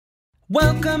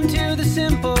Welcome to the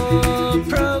Simple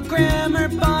Programmer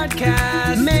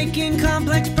Podcast, making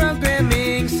complex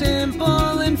programming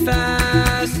simple and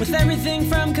fast, with everything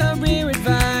from career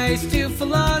advice to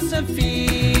philosophy.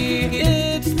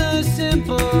 It's the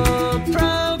Simple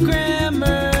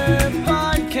Programmer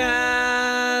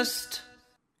Podcast.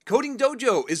 Coding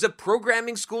Dojo is a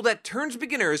programming school that turns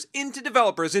beginners into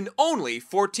developers in only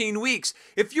 14 weeks.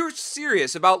 If you're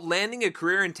serious about landing a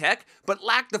career in tech, but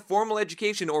lack the formal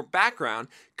education or background,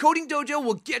 Coding Dojo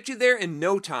will get you there in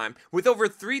no time. With over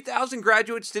 3,000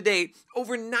 graduates to date,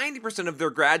 over 90% of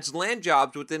their grads land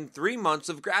jobs within 3 months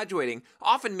of graduating,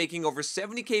 often making over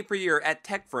 $70K per year at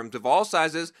tech firms of all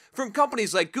sizes, from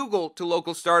companies like Google to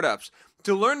local startups.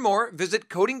 To learn more, visit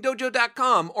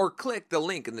codingdojo.com or click the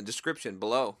link in the description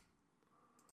below.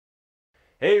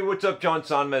 Hey, what's up? John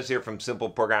Sonmez here from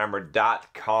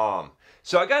simpleprogrammer.com.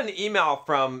 So I got an email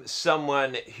from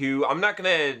someone who, I'm not going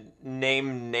to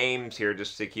name names here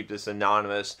just to keep this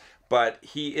anonymous, but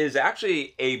he is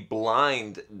actually a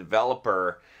blind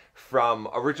developer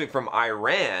originally from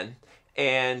Iran.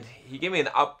 And he gave me an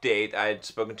update. I had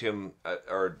spoken to him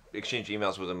or exchanged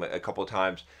emails with him a couple of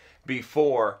times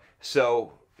before.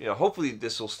 So, hopefully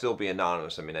this will still be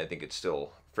anonymous. I mean, I think it's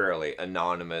still fairly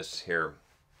anonymous here.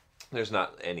 There's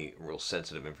not any real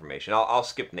sensitive information. I'll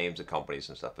skip names of companies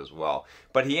and stuff as well.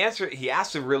 But he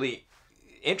asked a really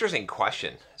interesting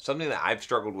question, something that I've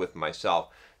struggled with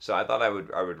myself. So I thought I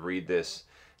would read this.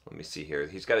 Let me see here.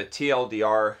 He's got a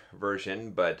TLDR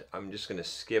version, but I'm just going to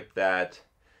skip that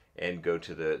and go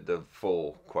to the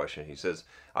full question. He says,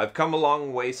 I've come a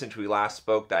long way since we last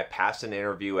spoke. I passed an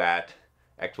interview at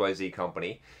XYZ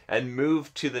company and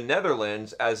moved to the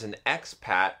Netherlands as an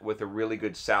expat with a really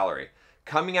good salary.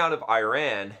 Coming out of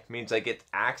Iran means I get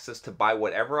access to buy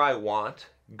whatever I want,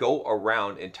 go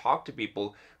around and talk to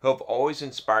people who have always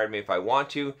inspired me if I want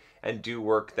to, and do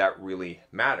work that really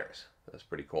matters. That's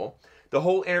pretty cool. The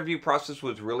whole interview process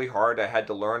was really hard. I had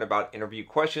to learn about interview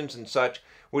questions and such,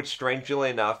 which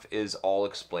strangely enough is all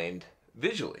explained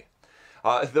visually.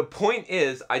 The point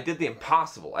is, I did the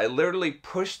impossible. I literally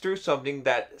pushed through something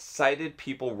that sighted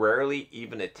people rarely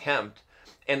even attempt,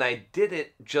 and I did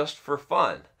it just for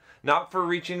fun. Not for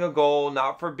reaching a goal,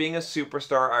 not for being a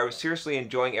superstar. I was seriously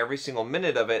enjoying every single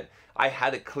minute of it. I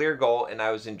had a clear goal and I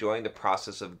was enjoying the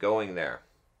process of going there.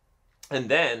 And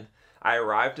then I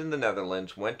arrived in the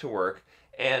Netherlands, went to work,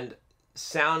 and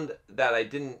found that I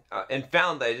didn't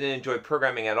enjoy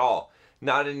programming at all.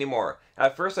 Not anymore.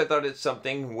 At first I thought it's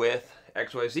something with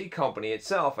XYZ company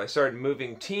itself. I started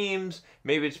moving teams.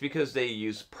 Maybe it's because they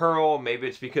use Perl. Maybe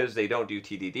it's because they don't do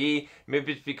TDD.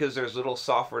 Maybe it's because there's little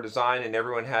software design and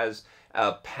everyone has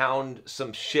a pound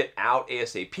some shit out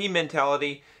ASAP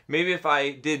mentality. Maybe if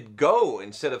I did Go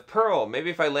instead of Perl. Maybe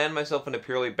if I land myself in a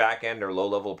purely back-end or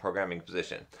low-level programming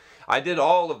position. I did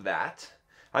all of that.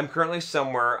 I'm currently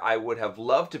somewhere I would have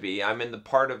loved to be. I'm in the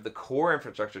part of the core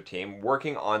infrastructure team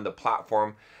working on the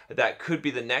platform that could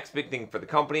be the next big thing for the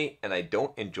company, and I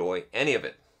don't enjoy any of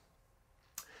it.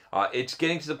 It's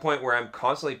getting to the point where I'm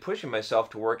constantly pushing myself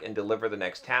to work and deliver the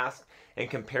next task, and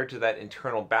compared to that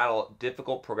internal battle,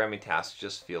 difficult programming tasks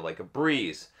just feel like a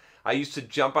breeze. I used to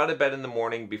jump out of bed in the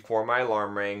morning before my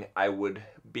alarm rang. I would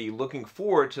be looking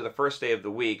forward to the first day of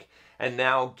the week, and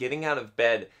now getting out of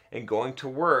bed and going to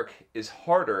work is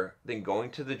harder than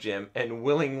going to the gym and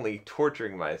willingly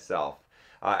torturing myself.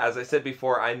 As I said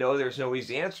before, I know there's no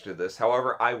easy answer to this.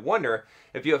 However, I wonder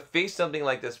if you have faced something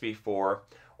like this before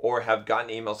or have gotten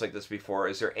emails like this before,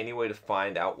 is there any way to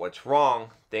find out what's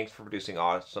wrong? Thanks for producing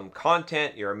awesome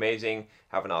content. You're amazing.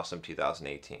 Have an awesome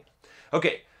 2018.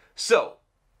 Okay, so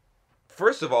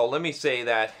first of all, let me say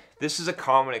that this is a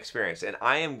common experience, and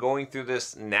I am going through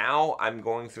this now. I'm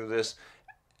going through this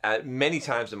many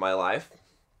times in my life,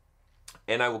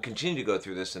 and I will continue to go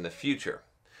through this in the future.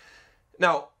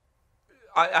 Now,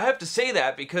 I have to say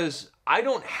that because I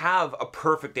don't have a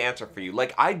perfect answer for you.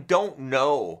 Like, I don't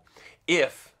know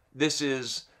if this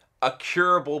is a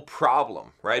curable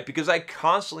problem, right? Because I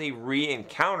constantly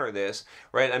re-encounter this,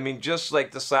 right? I mean, just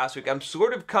like this last week, I'm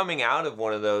sort of coming out of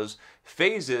one of those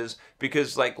phases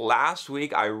because like last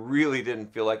week, I really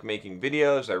didn't feel like making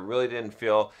videos. I really didn't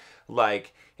feel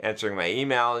like answering my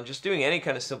email and just doing any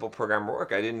kind of simple program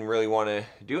work. I didn't really want to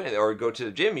do it or go to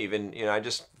the gym even. I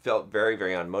just felt very,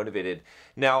 very unmotivated.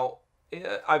 Now,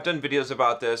 I've done videos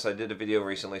about this. I did a video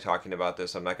recently talking about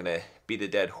this. I'm not going to beat a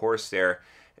dead horse there.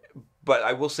 But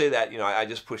I will say that, I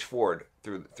just push forward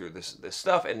through this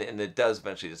stuff and it does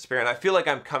eventually despair. And I feel like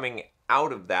I'm coming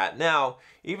out of that now,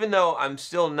 even though I'm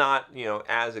still not,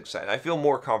 as excited. I feel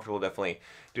more comfortable definitely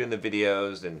doing the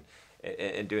videos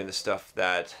and doing the stuff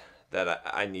that that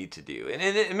I need to do.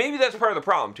 And maybe that's part of the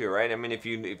problem too, right? I mean, if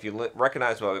you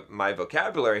recognize my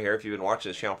vocabulary here, if you've been watching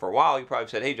this channel for a while, you probably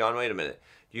said, hey, John, wait a minute.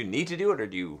 Do you need to do it, or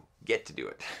do you get to do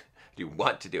it? Do you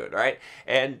want to do it, right?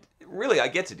 And really, I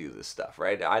get to do this stuff,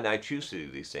 right? And I choose to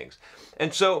do these things.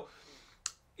 And so,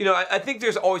 I think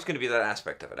there's always going to be that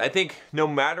aspect of it. I think no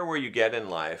matter where you get in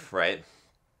life, right,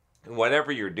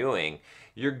 whatever you're doing,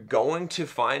 you're going to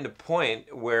find a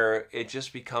point where it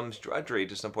just becomes drudgery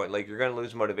to some point. Like, you're going to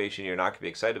lose motivation. You're not going to be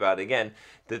excited about it. Again,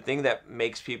 the thing that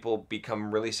makes people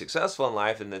become really successful in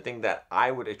life, and the thing that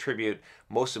I would attribute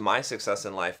most of my success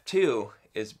in life to,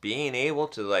 is being able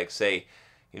to, like, say,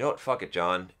 you know what, fuck it,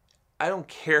 John. I don't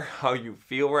care how you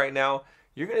feel right now.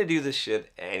 You're going to do this shit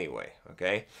anyway,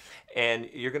 okay? And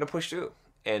you're going to push through.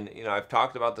 And, I've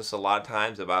talked about this a lot of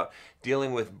times about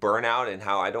dealing with burnout, and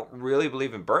how I don't really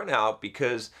believe in burnout,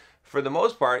 because for the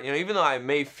most part, even though I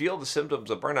may feel the symptoms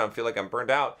of burnout and feel like I'm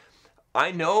burned out,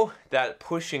 I know that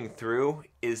pushing through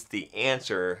is the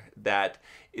answer that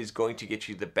is going to get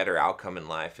you the better outcome in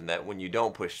life. And that when you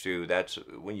don't push through, that's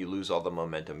when you lose all the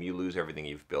momentum. You lose everything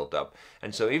you've built up.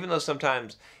 And so even though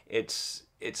sometimes it's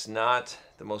not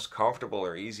the most comfortable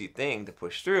or easy thing to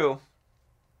push through,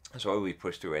 that's why we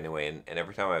push through anyway. And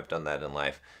every time I've done that in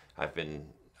life, I've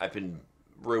been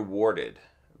rewarded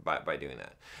by doing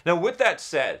that. Now, with that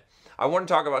said, I want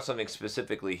to talk about something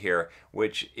specifically here,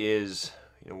 which is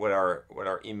what our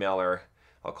emailer,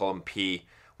 I'll call him P,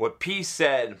 what P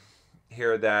said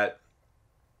here that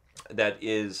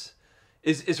is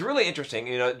really interesting.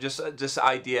 Just this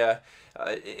idea,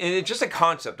 and it's just a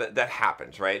concept that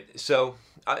happens, right? So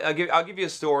I'll give you a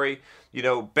story.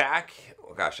 Back,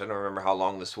 oh gosh, I don't remember how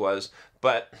long this was,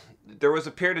 but there was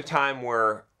a period of time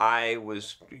where I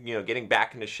was, getting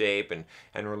back into shape and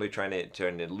really trying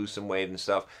to lose some weight and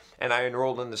stuff. And I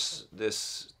enrolled in this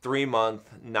 3-month,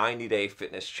 90-day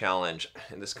fitness challenge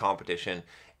in this competition.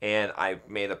 And I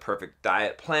made a perfect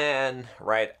diet plan,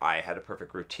 right? I had a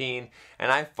perfect routine,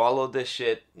 and I followed this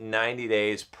shit 90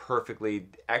 days perfectly,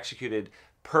 executed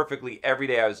perfectly every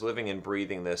day. I was living and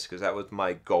breathing this because that was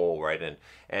my goal, right?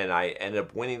 And I ended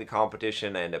up winning the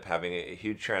competition. I ended up having a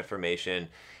huge transformation.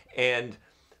 And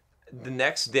the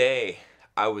next day,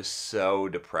 I was so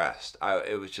depressed.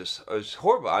 It was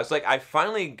horrible. I was like, I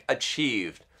finally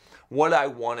achieved what I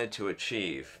wanted to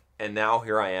achieve, and now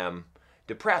here I am,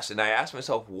 depressed. And I asked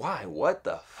myself, why? What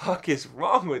the fuck is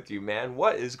wrong with you, man?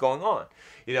 What is going on?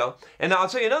 And I'll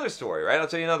tell you another story, right? I'll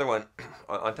tell you another one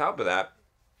on top of that,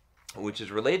 which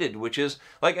is related, which is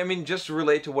just to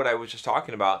relate to what I was just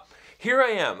talking about. Here I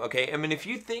am, okay? If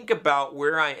you think about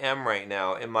where I am right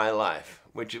now in my life,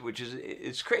 which is,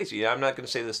 it's crazy. I'm not going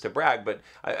to say this to brag, but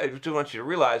I just want you to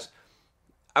realize,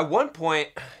 at one point,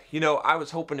 I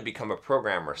was hoping to become a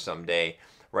programmer someday,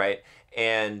 right?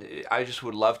 And I just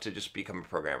would love to just become a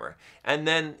programmer. And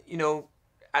then,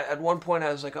 at one point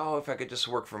I was like, oh, if I could just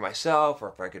work for myself, or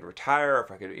if I could retire, or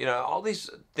if I could, all these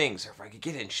things, or if I could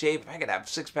get in shape, if I could have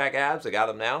 6-pack abs, I got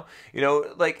them now,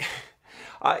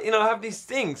 I have these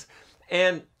things.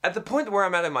 And at the point where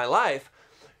I'm at in my life,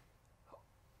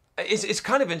 it's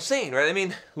kind of insane,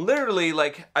 right? Literally,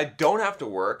 I don't have to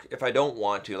work if I don't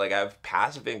want to. I have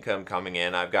passive income coming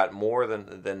in. I've got more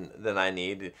than I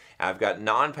need. I've got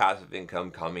non-passive income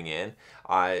coming in.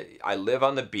 I live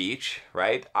on the beach,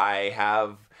 right? I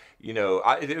have,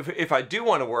 if I do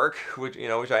want to work, which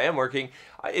I am working,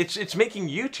 it's making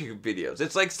YouTube videos.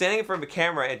 It's like standing in front of a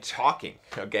camera and talking,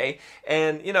 okay?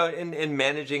 And, and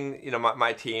managing,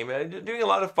 my team, and doing a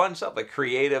lot of fun stuff, like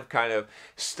creative kind of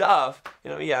stuff. I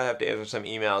have to answer some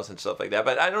emails and stuff like that,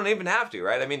 but I don't even have to,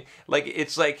 right?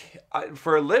 It's like,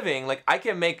 for a living, I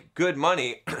can make good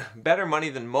money, better money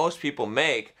than most people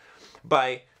make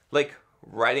by,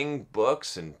 writing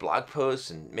books and blog posts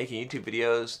and making YouTube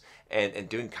videos and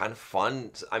doing kind of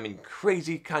fun,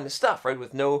 crazy kind of stuff, right?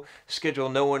 With no schedule,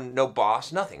 no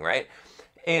boss, nothing, right?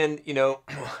 And,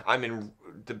 I'm in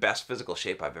the best physical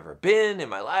shape I've ever been in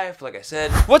my life, like I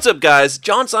said. What's up, guys?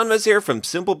 John Sonmez here from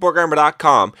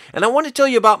SimpleProgrammer.com, and I want to tell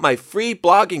you about my free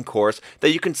blogging course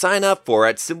that you can sign up for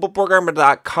at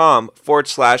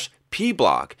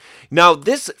SimpleProgrammer.com/PBlog. Now,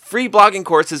 this free blogging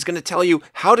course is going to tell you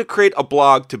how to create a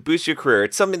blog to boost your career.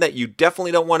 It's something that you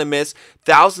definitely don't want to miss.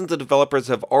 Thousands of developers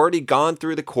have already gone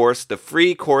through the course, the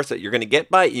free course that you're going to get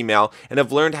by email, and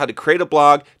have learned how to create a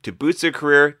blog to boost their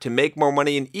career, to make more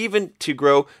money, and even to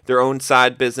grow their own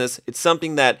side business. It's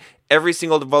something that every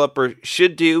single developer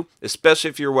should do, especially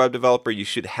if you're a web developer. You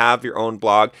should have your own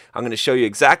blog. I'm going to show you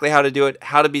exactly how to do it,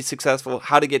 how to be successful,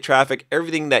 how to get traffic,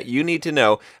 everything that you need to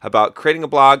know about creating a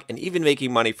blog and even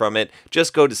making money from it.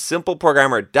 Just go to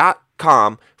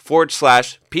SimpleProgrammer.com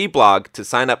simpleprogrammer.com/pblog to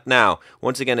sign up now.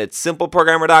 Once again, it's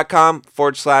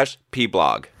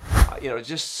simpleprogrammer.com/pblog.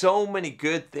 Just so many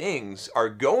good things are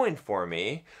going for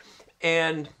me,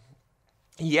 and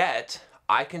yet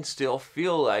I can still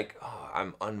feel like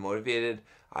I'm unmotivated.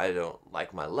 I don't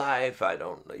like my life. I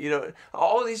don't,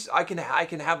 all these, I can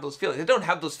have those feelings. I don't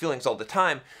have those feelings all the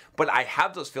time, but I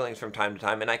have those feelings from time to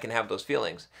time, and I can have those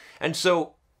feelings. And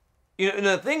so, and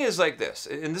the thing is like this,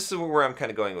 and this is where I'm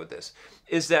kind of going with this,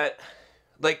 is that,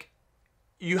 like,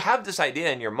 you have this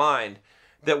idea in your mind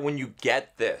that when you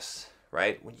get this,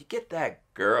 right? When you get that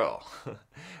girl,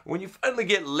 when you finally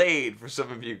get laid, for some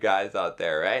of you guys out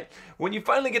there, right? When you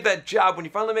finally get that job, when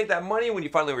you finally make that money, when you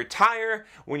finally retire,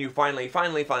 when you finally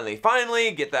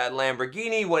get that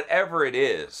Lamborghini, whatever it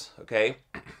is, okay?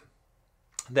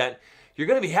 That you're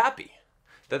going to be happy.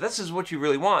 That this is what you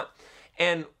really want.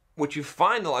 And what you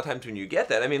find a lot of times when you get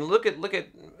that, I mean, look at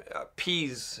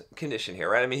P's condition here,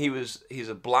 right? I mean, he's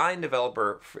a blind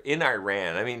developer in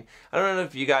Iran. I mean, I don't know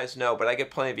if you guys know, but I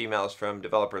get plenty of emails from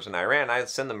developers in Iran. I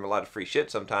send them a lot of free shit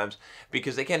sometimes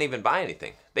because they can't even buy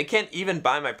anything. They can't even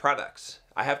buy my products.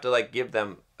 I have to like give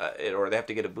them it, or they have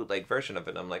to get a bootleg version of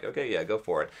it. And I'm like, okay, yeah, go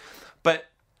for it. But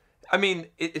I mean,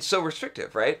 it's so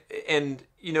restrictive, right? And,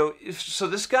 so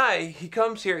this guy, he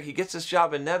comes here, he gets this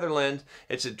job in Netherlands.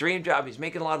 It's a dream job. He's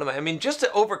making a lot of money. I mean, just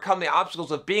to overcome the obstacles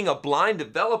of being a blind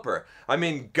developer. I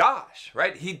mean, gosh,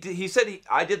 right? He said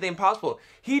I did the impossible.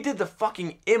 He did the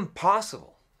fucking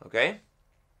impossible, okay?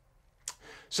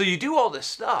 So you do all this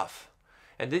stuff,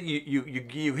 and then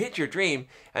you hit your dream,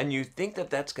 and you think that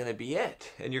that's going to be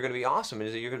it, and you're going to be awesome,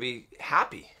 and you're going to be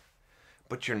happy,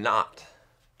 but you're not.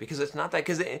 Because it's not that,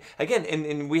 because again,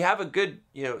 and we have a good,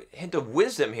 hint of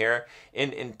wisdom here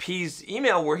in P's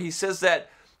email where he says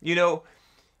that,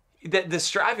 that the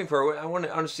striving for, I want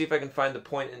to see if I can find the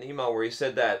point in the email where he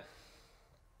said that,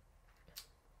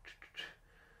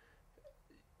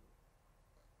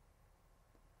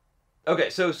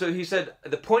 okay, so he said,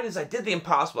 the point is I did the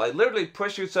impossible. I literally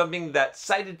pushed through something that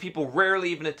sighted people rarely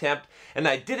even attempt, and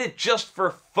I did it just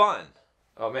for fun.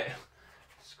 Oh man,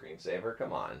 screensaver,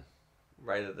 come on.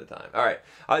 Right at the time. All right.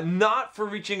 Not for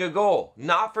reaching a goal.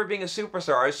 Not for being a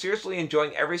superstar. I was seriously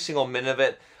enjoying every single minute of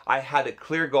it. I had a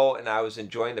clear goal, and I was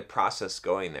enjoying the process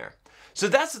going there. So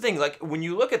that's the thing. Like, when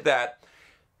you look at that,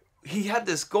 he had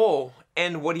this goal,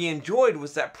 and what he enjoyed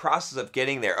was that process of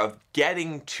getting there, of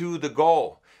getting to the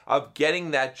goal, of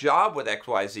getting that job with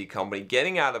XYZ company,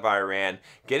 getting out of Iran,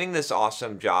 getting this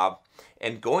awesome job,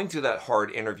 and going through that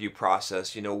hard interview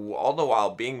process, all the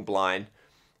while being blind,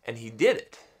 and he did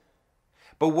it.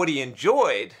 But what he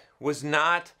enjoyed was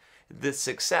not the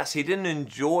success. He didn't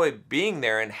enjoy being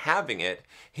there and having it.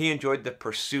 He enjoyed the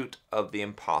pursuit of the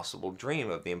impossible dream,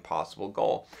 of the impossible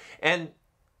goal. And,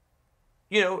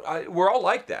 we're all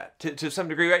like that to some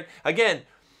degree, right? Again,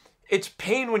 it's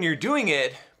pain when you're doing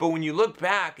it, but when you look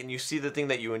back and you see the thing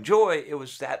that you enjoy, it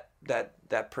was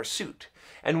that pursuit.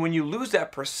 And when you lose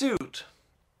that pursuit,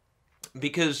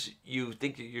 because you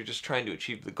think that you're just trying to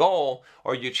achieve the goal,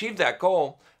 or you achieve that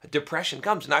goal, depression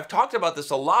comes. And I've talked about this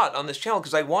a lot on this channel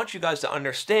because I want you guys to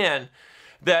understand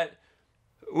that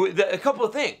a couple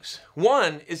of things.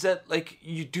 One is that, like,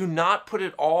 you do not put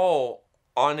it all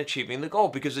on achieving the goal,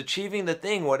 because achieving the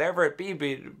thing, whatever it be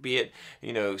it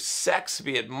sex,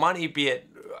 be it money, be it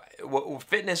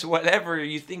fitness, whatever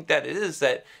you think that it is,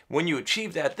 that when you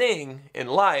achieve that thing in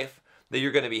life, that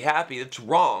you're going to be happy. It's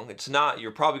wrong. It's not.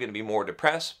 You're probably going to be more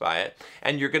depressed by it.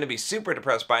 And you're going to be super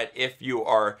depressed by it if you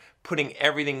are putting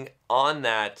everything on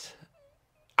that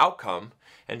outcome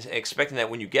and expecting that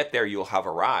when you get there, you'll have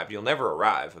arrived. You'll never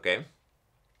arrive, okay?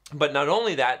 But not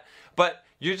only that, but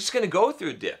you're just going to go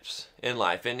through dips in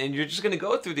life, and you're just going to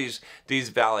go through these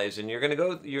valleys, and you're going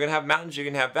to have mountains, you're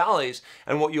going to have valleys.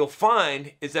 And what you'll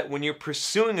find is that when you're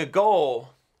pursuing a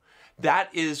goal,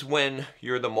 that is when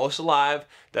you're the most alive.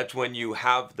 That's when you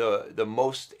have the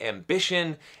most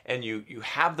ambition, and you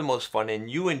have the most fun, and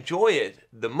you enjoy it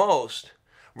the most,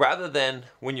 rather than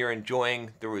when you're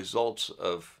enjoying the results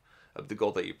of the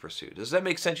goal that you pursue. Does that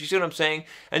make sense? You see what I'm saying?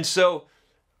 And so,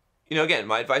 again,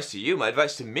 my advice to you, my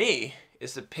advice to me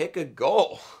is to pick a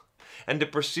goal and to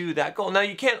pursue that goal. Now,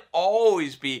 you can't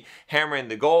always be hammering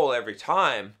the goal every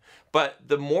time, but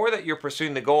the more that you're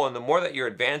pursuing the goal and the more that you're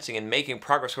advancing and making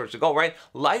progress towards the goal, right?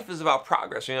 Life is about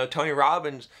progress. Tony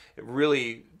Robbins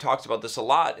really talks about this a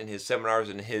lot in his seminars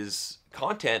and his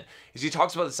content, is he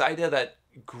talks about this idea that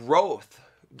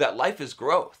that life is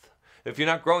growth. If you're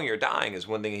not growing, you're dying, is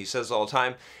one thing he says all the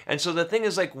time. And so the thing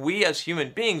is, like, we as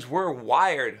human beings, we're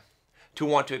wired to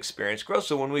want to experience growth.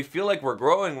 So when we feel like we're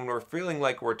growing, when we're feeling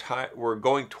like we're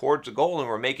going towards a goal and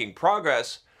we're making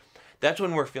progress, that's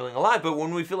when we're feeling alive. But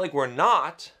when we feel like we're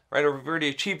not, right, or we've already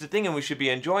achieved the thing and we should be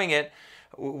enjoying it,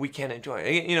 we can't enjoy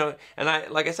it. You know,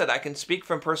 and like I said, I can speak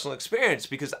from personal experience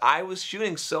because I was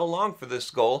shooting so long for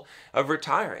this goal of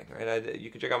retiring, right? You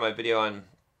can check out my video on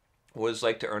what it's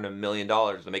like to earn $1 million,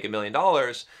 to make $1 million,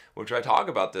 which I talk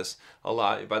about this a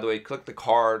lot. By the way, click the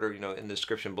card or, you know, in the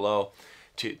description below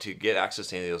to get access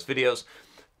to any of those videos.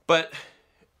 But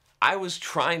I was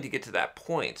trying to get to that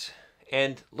point,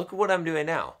 and look at what I'm doing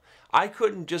now. I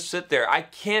couldn't just sit there. I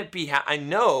can't be, I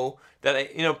know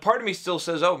that, you know, part of me still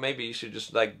says, oh, maybe you should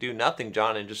just like do nothing,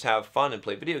 John, and just have fun and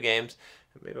play video games.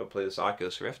 Maybe I'll play this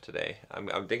Oculus Rift today.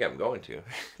 I think I'm going to.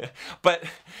 But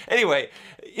anyway,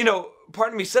 you know, part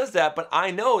of me says that, but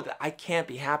I know that I can't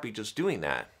be happy just doing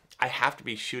that. I have to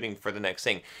be shooting for the next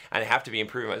thing, and I have to be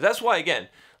improving. That's why, again,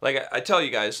 like I tell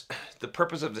you guys, the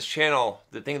purpose of this channel,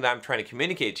 the thing that I'm trying to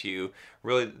communicate to you,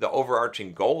 really the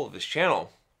overarching goal of this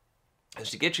channel, is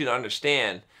to get you to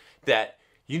understand that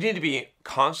you need to be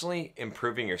constantly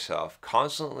improving yourself,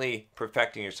 constantly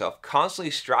perfecting yourself,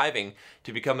 constantly striving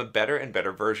to become a better and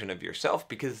better version of yourself,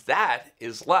 because that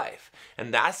is life.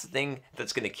 And that's the thing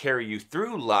that's going to carry you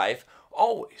through life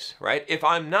always, right? If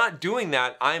I'm not doing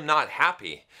that, I'm not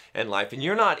happy in life, and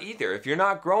you're not either. If you're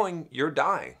not growing, you're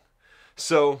dying.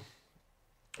 So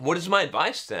what is my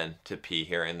advice then to P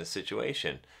here in this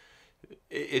situation?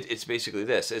 It's basically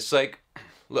this. It's like,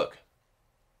 look,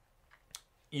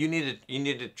 you need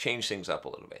to change things up a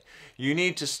little bit. You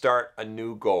need to start a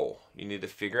new goal. You need to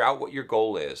figure out what your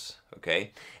goal is,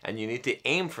 okay? And you need to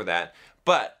aim for that.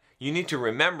 But you need to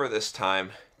remember this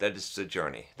time that it's the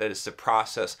journey, that it's the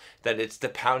process, that it's the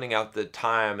pounding out the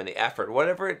time and the effort,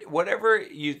 whatever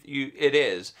it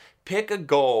is. Pick a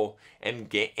goal and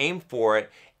aim for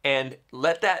it, and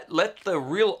let the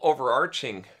real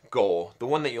overarching goal, the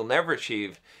one that you'll never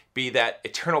achieve, be that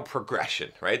eternal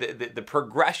progression, right? The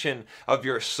progression of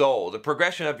your soul, the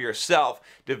progression of yourself,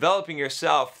 developing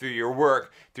yourself through your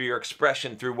work, through your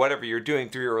expression, through whatever you're doing,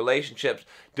 through your relationships,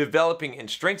 developing and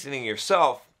strengthening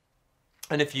yourself.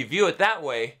 And if you view it that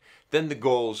way, then the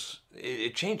goals,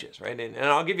 it changes, right? And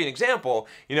I'll give you an example.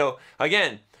 You know,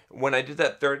 again, when I did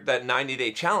that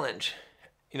 90-day challenge,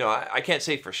 you know, I can't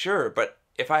say for sure, but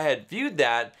if I had viewed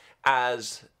that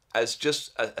as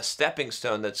just a stepping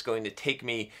stone that's going to take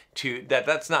me to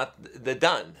that's not the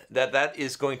done, that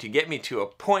is going to get me to a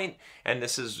point, and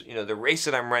this is, you know, the race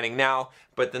that I'm running now,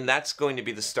 but then that's going to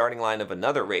be the starting line of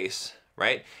another race,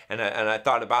 right? And I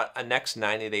thought about a next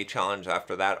 90-day challenge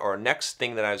after that, or a next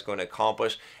thing that I was going to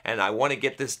accomplish, and I want to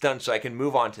get this done so I can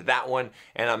move on to that one,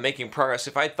 and I'm making progress.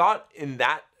 If I thought in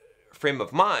that frame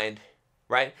of mind,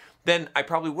 right, then I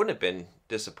probably wouldn't have been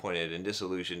disappointed and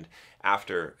disillusioned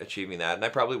after achieving that, and I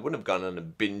probably wouldn't have gone on a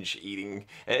binge eating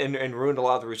and ruined a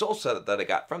lot of the results that I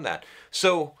got from that.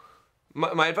 So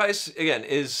my advice again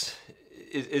is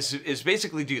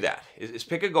basically do that. Is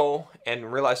pick a goal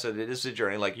and realize that it is a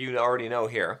journey, like you already know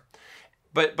here,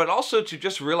 but also to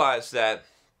just realize that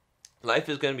life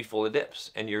is going to be full of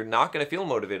dips, and you're not going to feel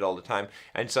motivated all the time,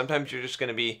 and sometimes you're just going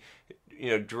to be, you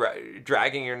know,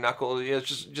 dragging your knuckle, you know,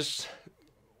 just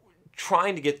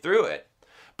trying to get through it.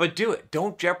 But do it.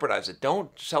 Don't jeopardize it.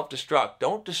 Don't self-destruct.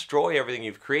 Don't destroy everything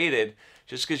you've created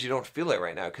just because you don't feel it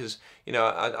right now. Because, you know,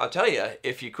 I'll tell you,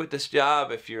 if you quit this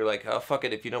job, if you're like, oh, fuck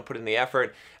it, if you don't put in the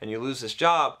effort and you lose this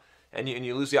job and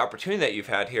you lose the opportunity that you've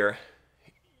had here,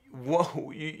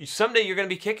 whoa, someday you're going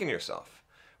to be kicking yourself,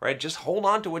 right? Just hold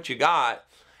on to what you got.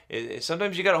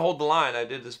 Sometimes you got to hold the line. I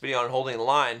did this video on holding the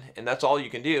line, and that's all you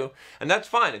can do. And that's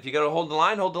fine. If you got to hold the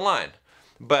line, hold the line.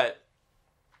 But,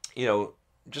 you know,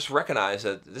 just recognize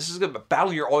that this is a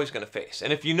battle you're always going to face.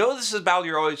 And if you know this is a battle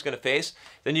you're always going to face,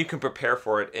 then you can prepare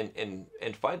for it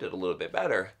and fight it a little bit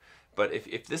better. But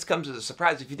if this comes as a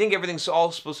surprise, if you think everything's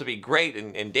all supposed to be great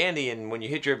and dandy, and when you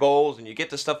hit your goals and you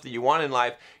get the stuff that you want in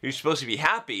life, you're supposed to be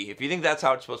happy. If you think that's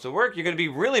how it's supposed to work, you're going to be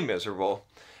really miserable.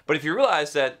 But if you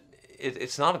realize that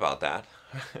it's not about that,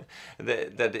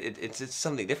 that it's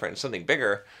something different, something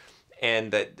bigger,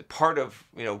 and that part of,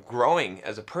 you know, growing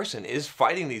as a person is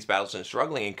fighting these battles and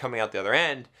struggling and coming out the other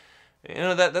end, you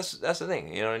know, that's the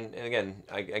thing, you know. And again,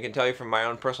 I can tell you from my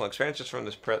own personal experiences from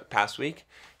this past week,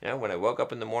 you know, when I woke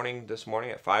up in the morning this morning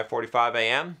at 5:45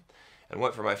 a.m. and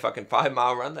went for my fucking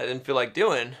 5-mile run that I didn't feel like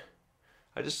doing,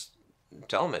 I just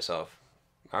telling myself,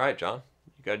 all right, John,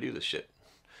 you got to do this shit.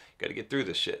 You got to get through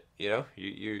this shit, you know.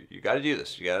 You got to do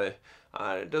this. You got to.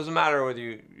 It doesn't matter whether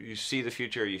you see the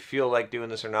future, or you feel like doing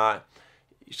this or not.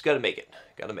 You just got to make it.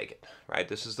 Got to make it, right?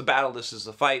 This is the battle. This is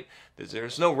the fight.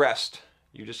 There's no rest.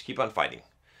 You just keep on fighting.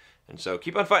 And so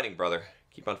keep on fighting, brother.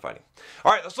 Keep on fighting.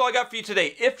 All right, that's all I got for you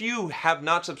today. If you have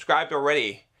not subscribed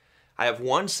already, I have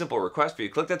one simple request for you.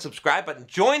 Click that subscribe button.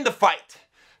 Join the fight.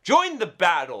 Join the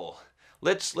battle.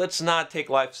 Let's not take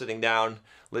life sitting down.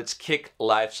 Let's kick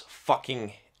life's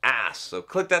fucking ass. So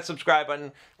click that subscribe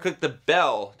button. Click the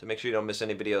bell to make sure you don't miss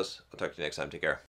any videos. I'll talk to you next time. Take care.